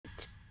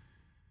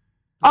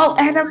Oh,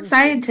 and I'm a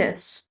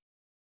scientist.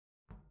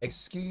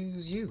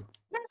 Excuse you.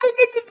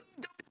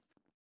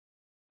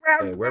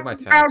 Brown, Okay, where are my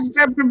tasks?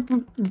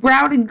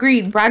 brown and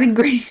green. Brown and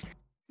green.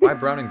 Why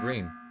brown and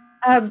green?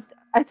 I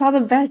saw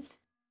the vent.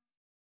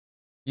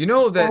 You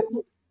know that...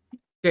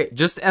 Okay,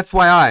 just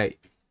FYI.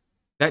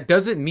 That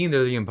doesn't mean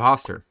they're the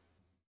imposter.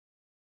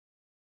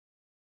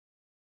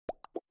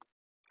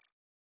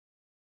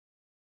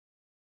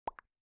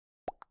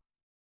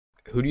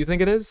 Who do you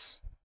think it is?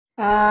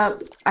 I'm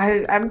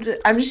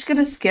just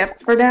gonna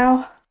skip for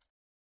now.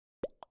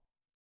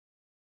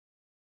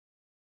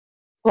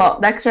 Well,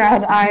 next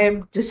round I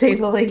am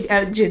disabling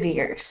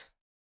engineers.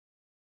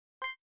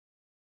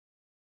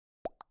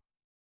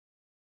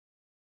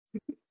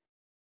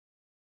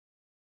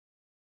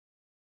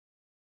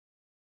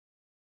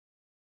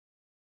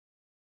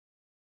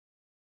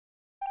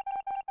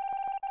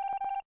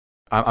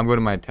 I'm going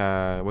to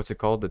my what's it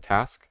called? The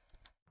task?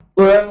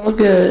 We're all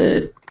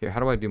good. Here, how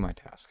do I do my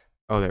task?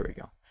 Oh, there we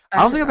go. I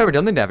don't think I've ever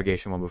done the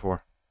navigation one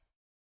before.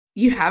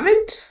 You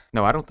haven't?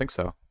 No, I don't think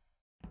so.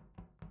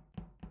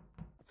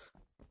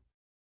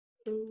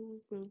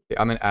 Okay,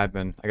 I'm an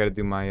admin. I gotta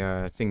do my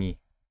thingy.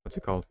 What's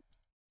it called?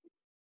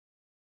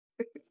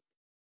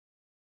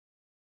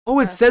 Oh,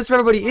 it says where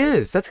everybody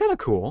is. That's kind of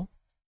cool.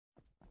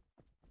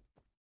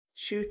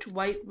 Shoot,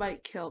 white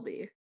might kill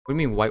me. What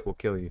do you mean white will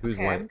kill you? Who's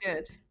Okay, white? I'm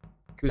good.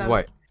 Who's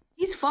white?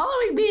 He's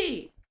following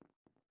me!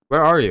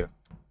 Where are you?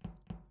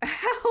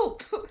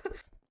 Help!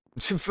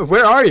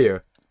 Where are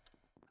you?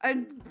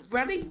 I'm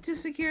running to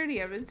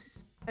security. I'm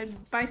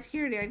by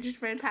security. I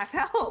just ran past.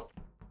 Help!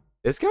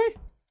 This guy?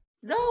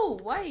 No,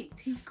 white.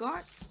 He's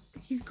gone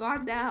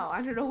now.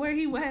 I don't know where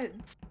he went.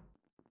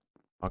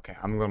 Okay,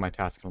 I'm going to my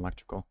task in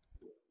electrical.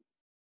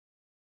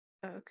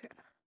 Okay.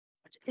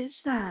 What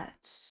is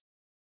that?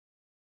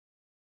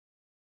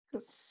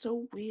 That's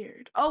so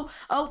weird.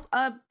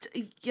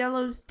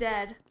 Yellow's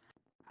dead.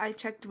 I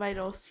checked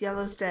vitals.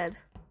 Yellow's dead.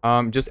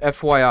 Just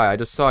FYI, I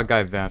just saw a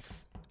guy vent.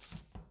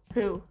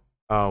 Who?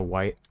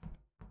 White.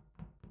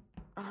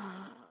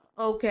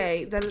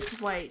 Okay, then it's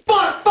white.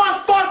 Fuck!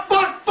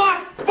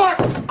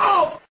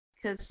 Oh!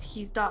 Because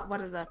he's not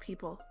one of the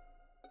people.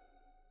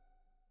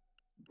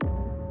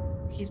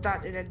 He's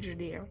not an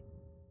engineer.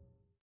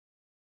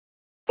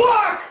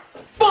 Fuck!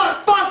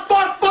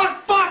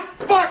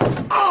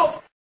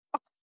 Oh!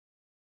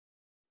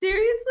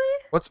 Seriously?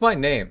 What's my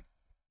name?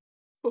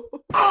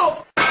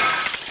 Oh!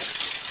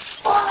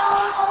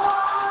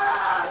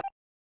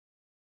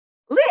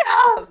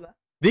 Liam!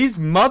 These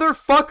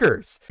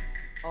motherfuckers!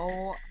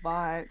 Oh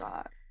my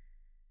god.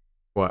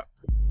 What?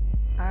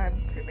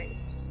 I'm cremated.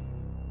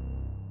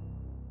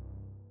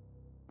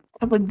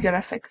 Someone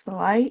gonna fix the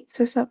lights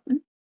or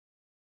something?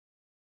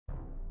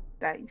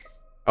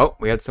 Nice. Oh,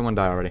 we had someone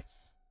die already.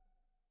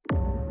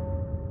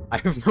 I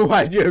have no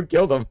idea who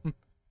killed him.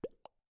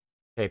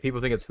 Hey,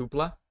 people think it's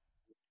Hoopla?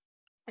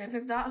 If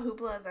it's not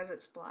Hoopla, then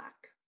it's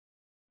black.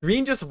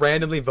 Green just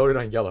randomly voted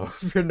on yellow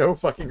for no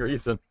fucking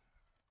reason.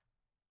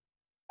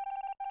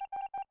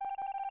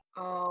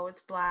 Oh,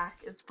 it's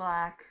black. It's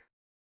black.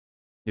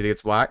 You think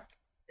it's black?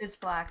 It's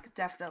black,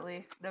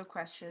 definitely. No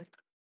question.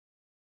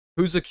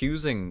 Who's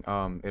accusing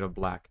it of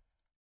black?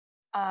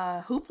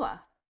 Hoopla.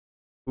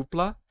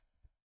 Hoopla?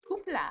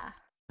 Hoopla.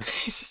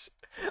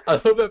 I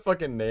love that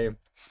fucking name.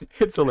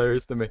 It's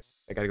hilarious to me.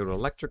 I gotta go to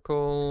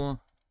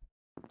electrical.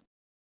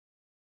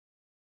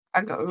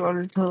 I gotta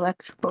go to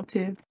electrical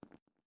too.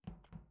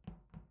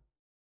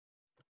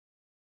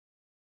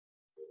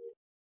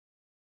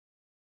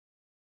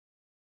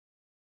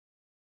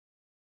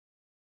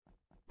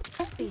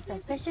 Don't be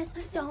suspicious.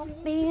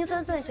 Don't be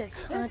suspicious.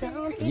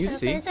 Don't Can you be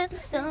see?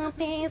 suspicious. Don't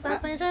be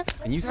suspicious.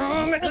 Can you see?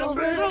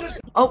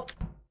 Oh,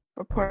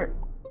 report.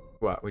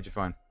 What? What'd you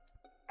find?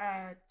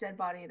 Dead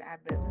body and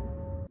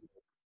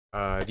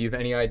admin. Do you have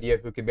any idea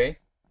who it could be?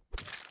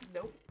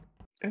 Nope.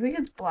 I think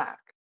it's black.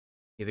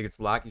 You think it's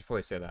black? You should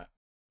probably say that.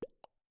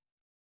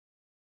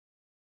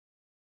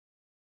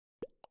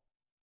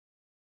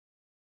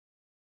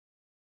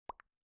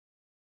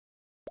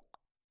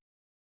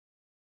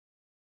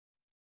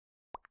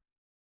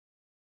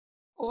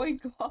 Oh my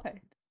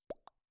god.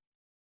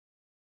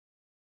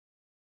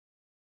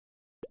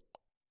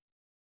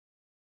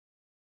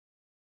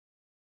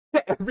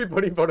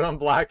 Everybody voted on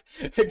black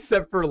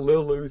except for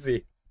Lil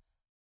Uzi.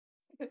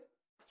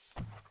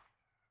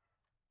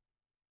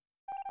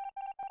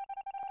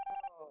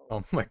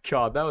 Oh my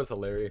god, that was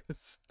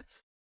hilarious.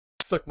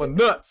 Suck my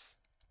nuts!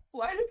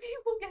 Why do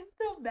people get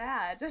so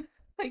mad?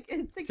 Like,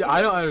 it's like... See,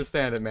 I don't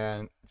understand it,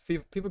 man.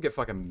 People get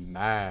fucking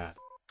mad.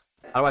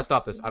 How do I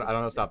stop this? I don't know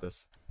how to stop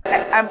this.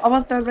 Okay, I'm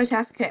almost done with my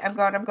task. Okay, I'm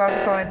going.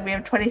 We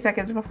have 20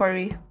 seconds before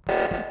we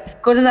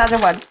go to the other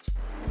one.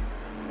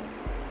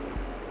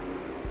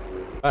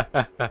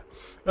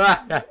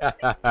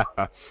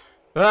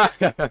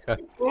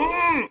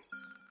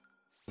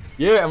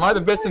 Yeah, am I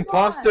the best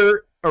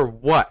imposter or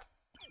what?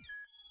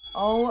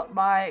 Oh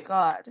my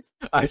god.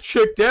 I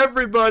tricked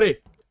everybody!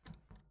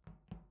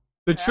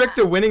 The trick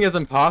to winning as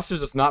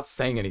imposters is not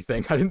saying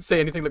anything. I didn't say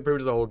anything that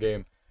proves the whole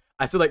game.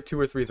 I said like 2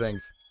 or 3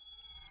 things.